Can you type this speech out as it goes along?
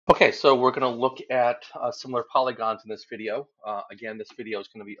Okay, so we're going to look at similar polygons in this video. Again, this video is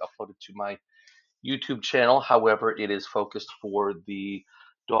going to be uploaded to my YouTube channel. However, it is focused for the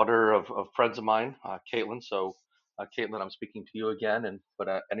daughter of friends of mine, Caitlin. So, Caitlin, I'm speaking to you again,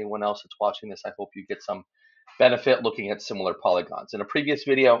 but anyone else that's watching this, I hope you get some benefit looking at similar polygons. In a previous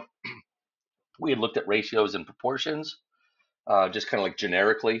video, we had looked at ratios and proportions, just kind of like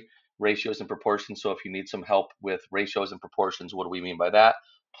generically ratios and proportions. So if you need some help with ratios and proportions, what do we mean by that?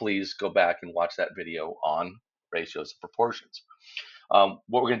 Please go back and watch that video on ratios and proportions. What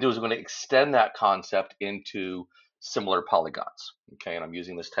we're going to do is we're going to extend that concept into similar polygons. Okay, and I'm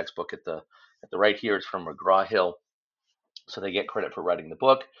using this textbook at the right here. It's from McGraw-Hill, so they get credit for writing the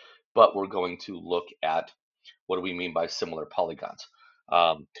book. But we're going to look at what do we mean by similar polygons.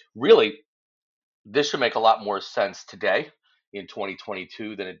 Really, this should make a lot more sense today in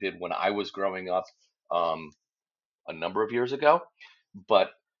 2022 than it did when I was growing up um, a number of years ago.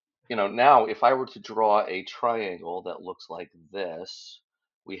 But now if I were to draw a triangle that looks like this,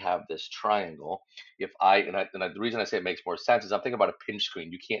 we have this triangle. If I and, I, and I, the reason I say it makes more sense is I'm thinking about a pinch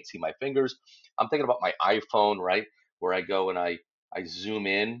screen. You can't see my fingers. I'm thinking about my iPhone, right, where I go and I zoom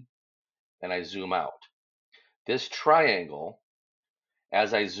in and I zoom out. This triangle,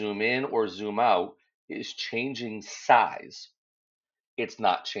 as I zoom in or zoom out, is changing size. It's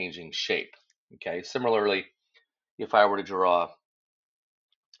not changing shape. Okay. Similarly, if I were to draw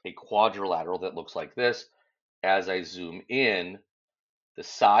a quadrilateral that looks like this, as I zoom in, the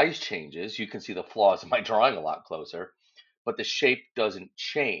size changes. You can see the flaws in my drawing a lot closer, but the shape doesn't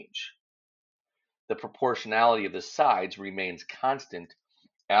change. The proportionality of the sides remains constant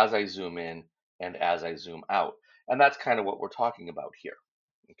as I zoom in and as I zoom out. And that's kind of what we're talking about here.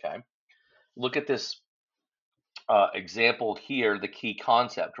 Okay. Look at this example here, the key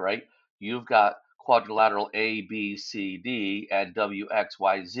concept, right? You've got quadrilateral A, B, C, D, and W, X,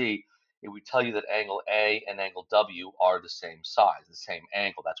 Y, Z. It would tell you that angle A and angle W are the same size, the same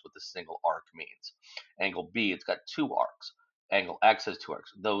angle. That's what the single arc means. Angle B, it's got two arcs. Angle X has two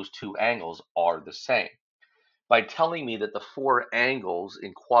arcs. Those two angles are the same. By telling me that the four angles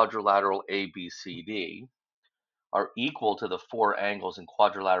in quadrilateral ABCD are equal to the four angles in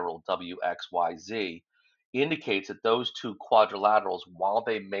quadrilateral WXYZ indicates that those two quadrilaterals, while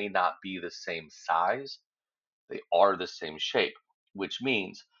they may not be the same size, they are the same shape, which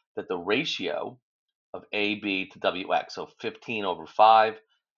means that the ratio of AB to WX, so 15 over 5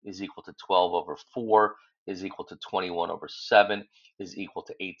 is equal to 12 over 4 is equal to 21 over 7 is equal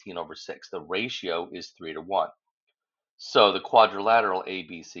to 18 over 6. The ratio is 3 to 1. So the quadrilateral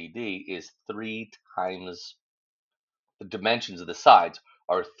ABCD is 3 times the dimensions of the sides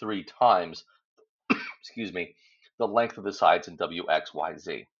are 3 times, excuse me, the length of the sides in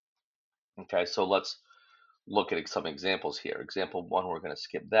WXYZ. Okay, so let's look at some examples here. Example 1, we're going to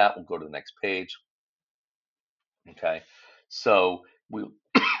skip that. We'll go to the next page. Okay, so we,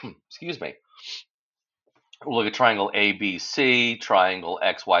 excuse me, we'll look at triangle ABC, triangle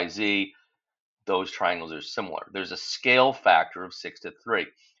XYZ. Those triangles are similar. There's a scale factor of 6 to 3.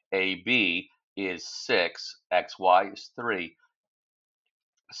 AB is 6, XY is 3.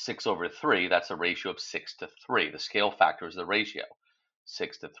 6 over 3, that's a ratio of 6 to 3. The scale factor is the ratio,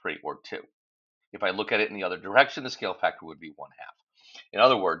 6 to 3, or 2. If I look at it in the other direction, the scale factor would be 1/2. In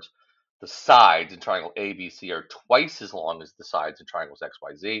other words, the sides in triangle ABC are twice as long as the sides in triangles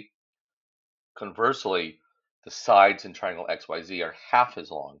XYZ. Conversely, the sides in triangle XYZ are half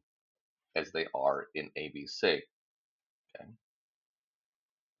as long as they are in ABC. Okay.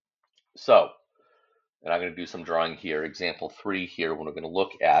 So, and I'm going to do some drawing here. Example 3 here, when we're going to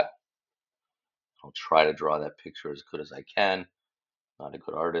look at, I'll try to draw that picture as good as I can. Not a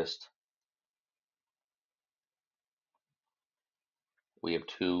good artist. We have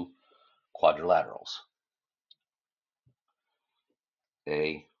two quadrilaterals,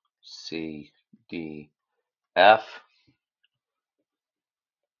 A, C, D, F,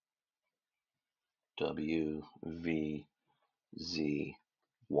 W, V, Z,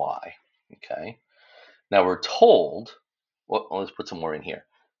 Y. Okay. Now we're told, well, let's put some more in here.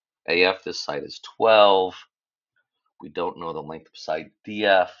 AF, this side is 12. We don't know the length of side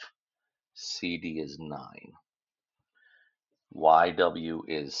DF. CD is 9. YW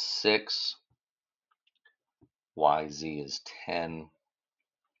is 6. YZ is 10.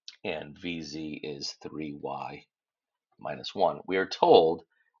 And VZ is 3Y minus 1. We are told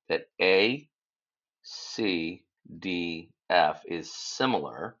that A, C, D, F is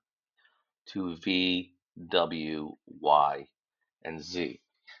similar to V, W, Y, and Z.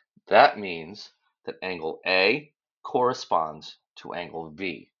 That means that angle A corresponds to angle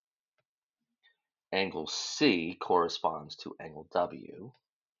V. Angle C corresponds to angle W.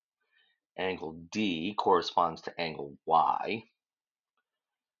 Angle D corresponds to angle Y,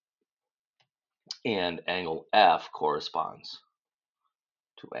 and angle F corresponds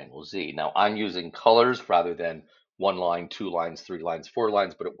to angle Z. Now, I'm using colors rather than one line, two lines, three lines, four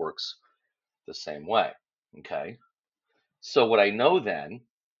lines, but it works the same way, okay? So what I know then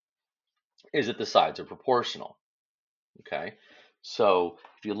is that the sides are proportional, okay? So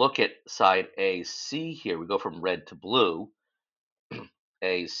if you look at side AC here, we go from red to blue.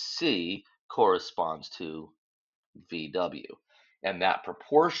 AC corresponds to VW, and that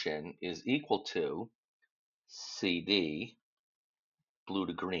proportion is equal to CD, blue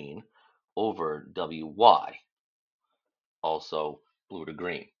to green, over WY, also blue to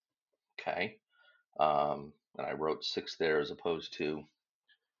green, okay? And I wrote 6 there as opposed to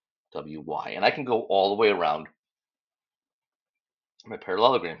WY. And I can go all the way around my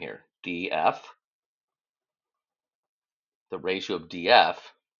parallelogram here. DF, the ratio of DF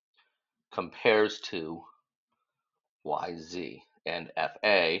compares to YZ, and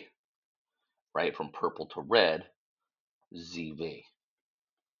FA, right, from purple to red, ZV.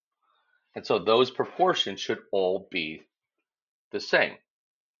 And so those proportions should all be the same,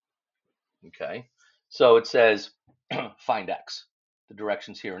 okay? So it says find X. The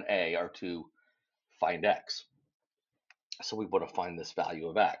directions here in A are to find X. So we want to find this value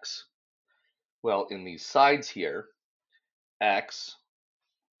of X. Well, in these sides here, X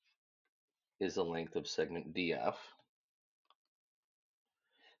is the length of segment DF.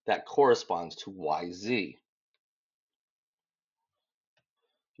 That corresponds to YZ.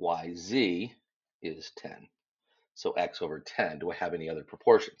 YZ is 10. So X over 10. Do I have any other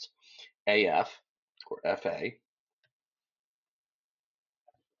proportions? AF, or FA,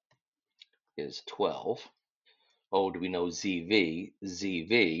 is 12. Oh, do we know ZV?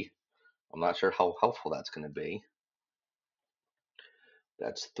 ZV, I'm not sure how helpful that's going to be.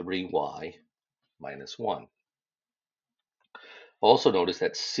 That's 3y minus 1. Also notice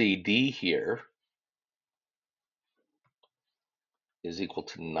that CD here is equal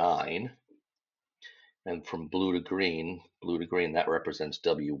to 9. And from blue to green, that represents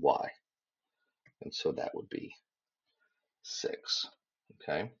WY. And so that would be 6.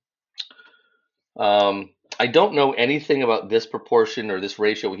 Okay. I don't know anything about this proportion or this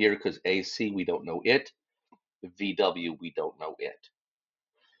ratio here because AC, we don't know it. VW, we don't know it.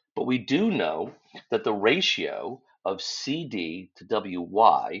 But we do know that the ratio of CD to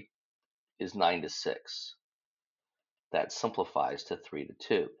WY is 9 to 6. That simplifies to 3 to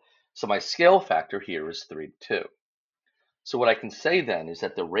 2. So my scale factor here is 3 to 2. So what I can say then is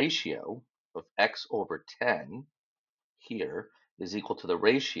that the ratio of X over 10 here is equal to the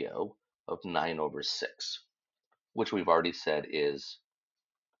ratio of 9 over 6, which we've already said is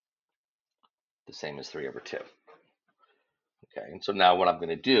the same as 3 over 2. Okay, and so now what I'm going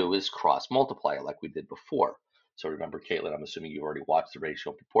to do is cross multiply it like we did before. So remember, Caitlin, I'm assuming you've already watched the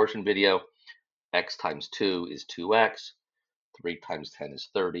ratio proportion video. X times 2 is 2x. 3 times 10 is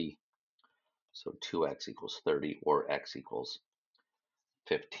 30. So 2x equals 30, or x equals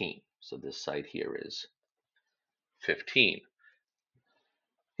 15. So this side here is 15.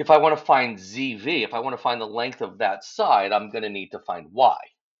 If I want to find ZV, if I want to find the length of that side, I'm going to need to find Y.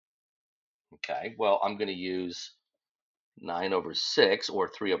 Okay, well, I'm going to use 9 over 6, or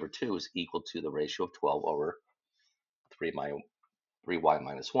 3 over 2 is equal to the ratio of 12 over 3y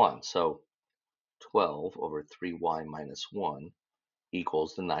minus 1. So 12 over 3y minus 1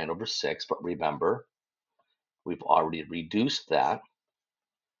 equals the 9 over 6. But remember, we've already reduced that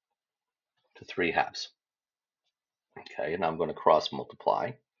to 3 halves. Okay, and I'm going to cross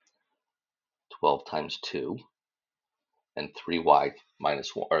multiply 12 times 2 and 3y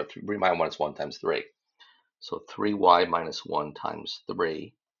minus 1, or 3y minus 1 times 3. So 3y minus 1 times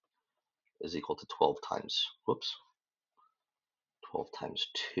 3 is equal to 12 times, 12 times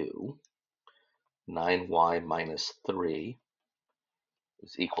 2. 9y minus 3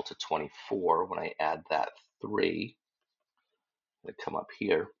 is equal to 24. When I add that 3, I come up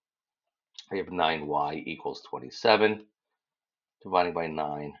here, I have 9y equals 27. Dividing by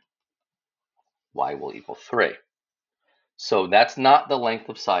 9, y will equal 3. So that's not the length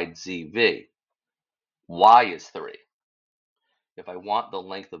of side ZV. Y is 3. If I want the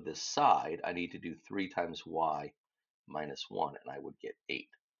length of this side, I need to do 3 times y minus 1, and I would get 8.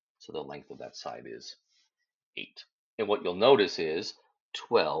 So the length of that side is 8. And what you'll notice is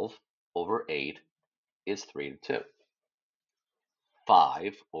 12 over 8 is 3 to 2.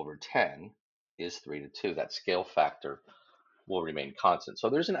 5 over 10 is 3 to 2. That scale factor will remain constant. So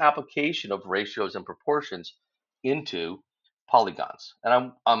there's an application of ratios and proportions into polygons.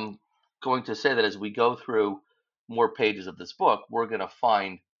 And I'm going to say that as we go through more pages of this book, we're going to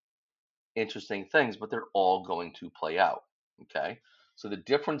find interesting things, but they're all going to play out. Okay, so the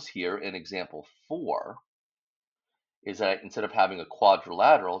difference here in example 4 is that instead of having a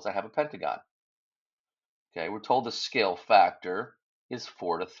quadrilateral, I have a pentagon. Okay, we're told the scale factor is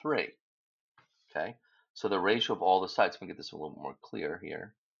 4 to 3. Okay, so the ratio of all the sides, let me get this a little more clear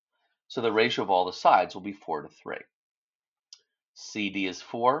here. So the ratio of all the sides will be 4 to 3. CD is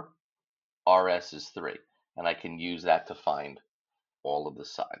 4, RS is 3. And I can use that to find all of the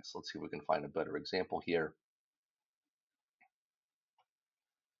sides. Let's see if we can find a better example here.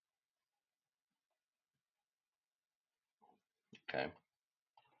 Okay.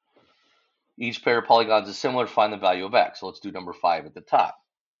 Each pair of polygons is similar. Find the value of x. So let's do number 5 at the top.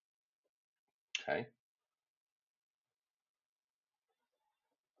 Okay.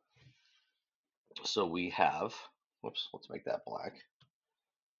 So we have, whoops, let's make that black.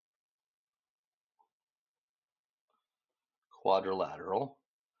 Quadrilateral,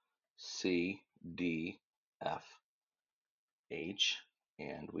 C, D, F, H,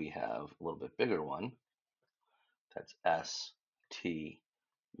 and we have a little bit bigger one. That's S, T,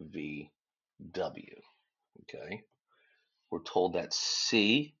 V, W. Okay. We're told that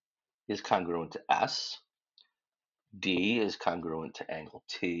C is congruent to S, D is congruent to angle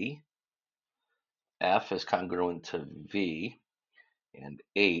T, F is congruent to V, and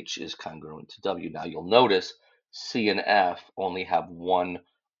H is congruent to W. Now you'll notice C and F only have one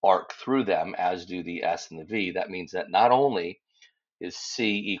arc through them, as do the S and the V. That means that not only is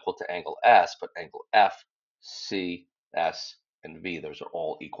C equal to angle S, but angle F, C, S, and V, those are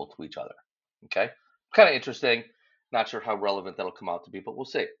all equal to each other. Okay, kind of interesting. Not sure how relevant that'll come out to be, but we'll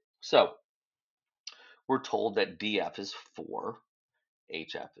see. So we're told that DF is 4,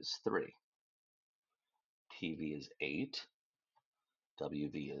 HF is 3, TV is 8,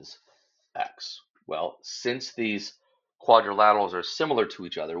 WV is X. Well, since these quadrilaterals are similar to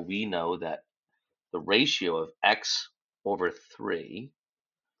each other, we know that the ratio of X over 3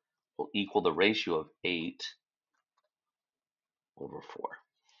 will equal the ratio of 8 over 4.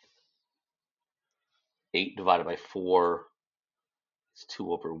 8 divided by 4 is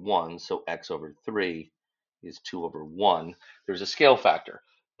 2 over 1, so X over 3 is 2 over 1. There's a scale factor.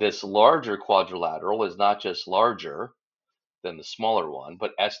 This larger quadrilateral is not just larger than the smaller one,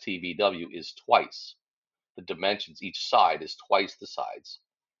 but STVW is twice. The dimensions, each side is twice the size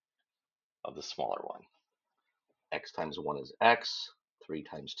of the smaller one. X times 1 is X, 3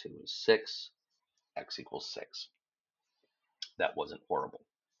 times 2 is 6, X equals 6. That wasn't horrible.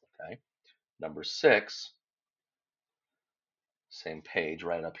 Okay. Number 6, same page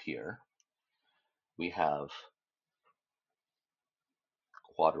right up here. We have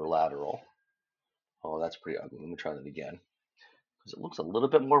quadrilateral. Oh, that's pretty ugly. Let me try that again, because it looks a little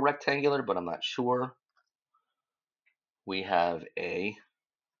bit more rectangular, but I'm not sure. We have A,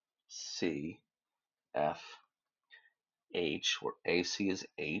 C, F, H, where AC is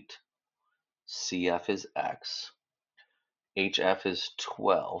 8, CF is X, HF is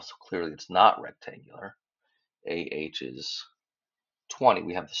 12, so clearly it's not rectangular. AH is 20.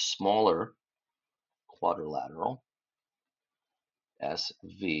 We have the smaller quadrilateral,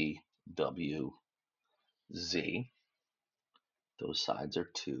 SVWZ. Those sides are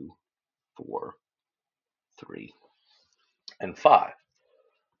 2, 4, 3, and 5.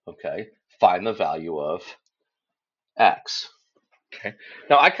 Okay, find the value of X. Okay,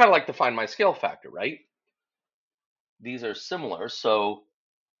 now I kind of like to find my scale factor, right? These are similar, so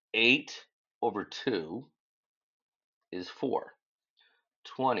 8 over 2 is 4.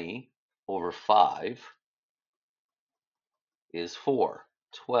 20 over 5 is 4.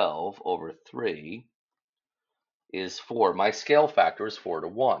 12 over 3 is 4. My scale factor is 4 to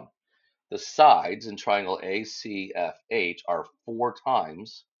 1. The sides in triangle ACFH are 4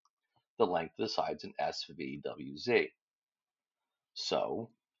 times the length of the sides in SVWZ.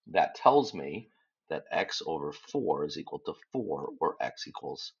 So that tells me that X over 4 is equal to 4, or X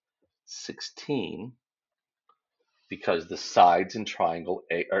equals 16, because the sides in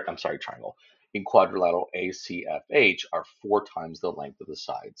in quadrilateral ACFH are 4 times the length of the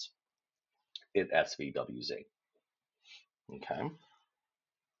sides in SVWZ. Okay.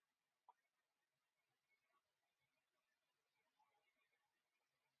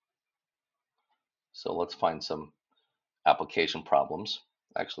 So let's find some application problems.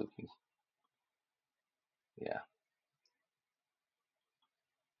 Actually, yeah.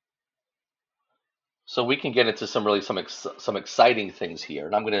 So we can get into some exciting things here,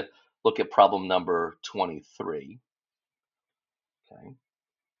 and I'm going to look at problem number 23. Okay.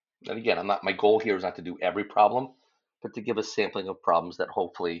 And again, my goal here is not to do every problem, but to give a sampling of problems that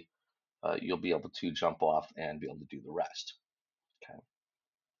hopefully you'll be able to jump off and be able to do the rest. Okay.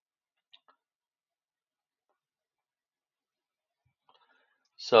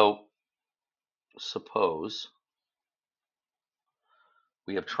 So suppose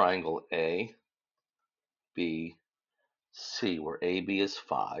we have triangle A, B, C, where AB is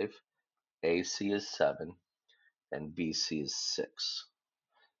 5, AC is 7, and BC is 6.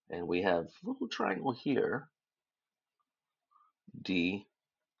 And we have a little triangle here, D,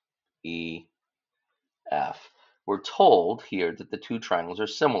 E, F. We're told here that the two triangles are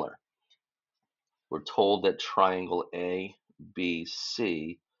similar. We're told that triangle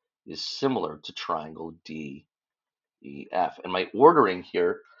ABC is similar to triangle DEF. And my ordering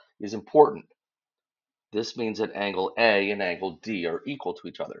here is important. This means that angle A and angle D are equal to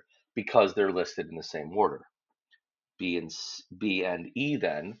each other because they're listed in the same order. B and E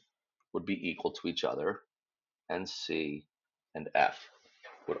then would be equal to each other, and C and F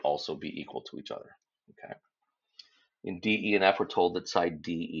would also be equal to each other. Okay. In DE and F, we're told that side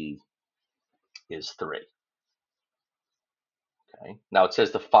DE is 3. Okay. Now it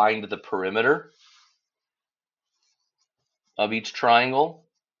says to find the perimeter of each triangle.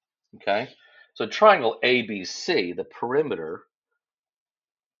 Okay. So triangle ABC, the perimeter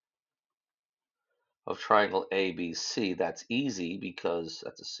of triangle ABC, that's easy because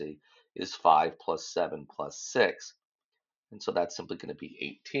that's a C, is 5 plus 7 plus 6. And so that's simply going to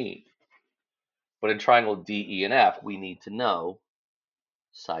be 18. But in triangle DE and F, we need to know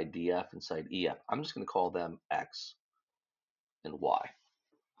side DF and side EF. I'm just going to call them X and Y.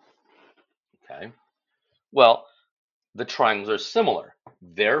 Okay. Well, the triangles are similar.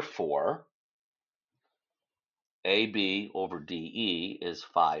 Therefore, AB over DE is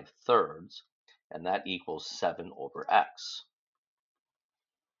 5/3, and that equals 7 over X.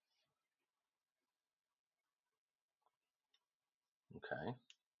 Okay.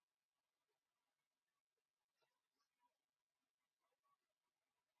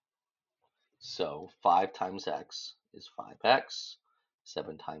 So 5 times X is 5X.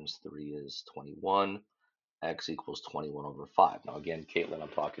 7 times 3 is 21. X equals 21 over 5. Now again, Caitlin, I'm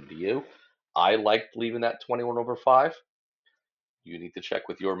talking to you. I like leaving that 21 over 5. You need to check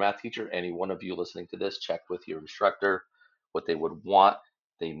with your math teacher. Any one of you listening to this, check with your instructor what they would want.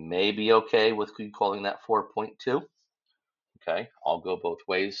 They may be okay with you calling that 4.2. Okay, I'll go both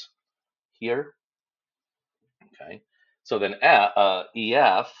ways here. Okay, so then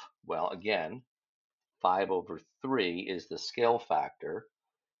EF, well, again, 5 over 3 is the scale factor,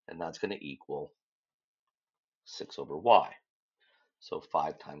 and that's going to equal 6 over Y. So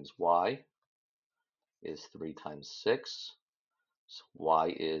 5 times Y is 3 times 6. So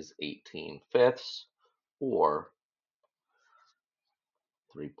Y is 18/5, or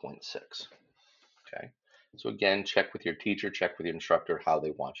 3.6. Okay. So again, check with your teacher, check with your instructor how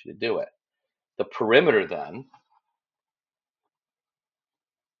they want you to do it. The perimeter then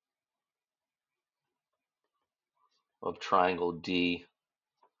of triangle DEF,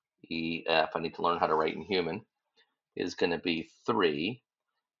 I need to learn how to write in human, is going to be 3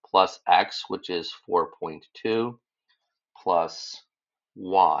 plus X, which is 4.2, plus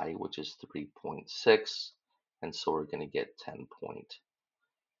Y, which is 3.6, and so we're going to get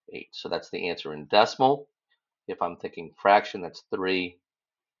 10.8. So that's the answer in decimal. If I'm thinking fraction, that's 3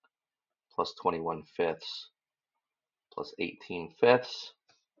 plus 21/5 plus 18/5.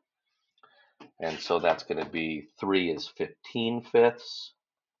 And so that's going to be 3 is 15/5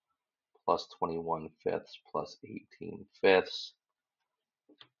 plus 21/5 plus 18/5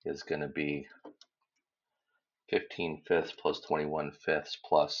 is going to be 15/5 plus 21/5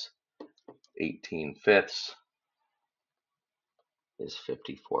 plus 18/5 is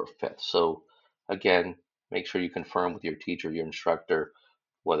 54/5. So again, make sure you confirm with your teacher, your instructor,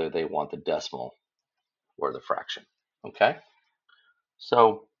 whether they want the decimal or the fraction. Okay?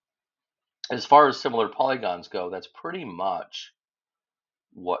 So as far as similar polygons go, that's pretty much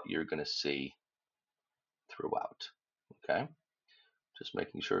what you're going to see throughout. Okay? Just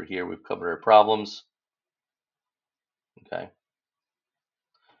making sure here we've covered our problems. Okay.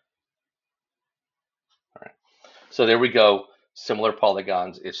 All right. So there we go. Similar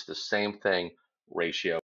polygons. It's the same thing, ratio.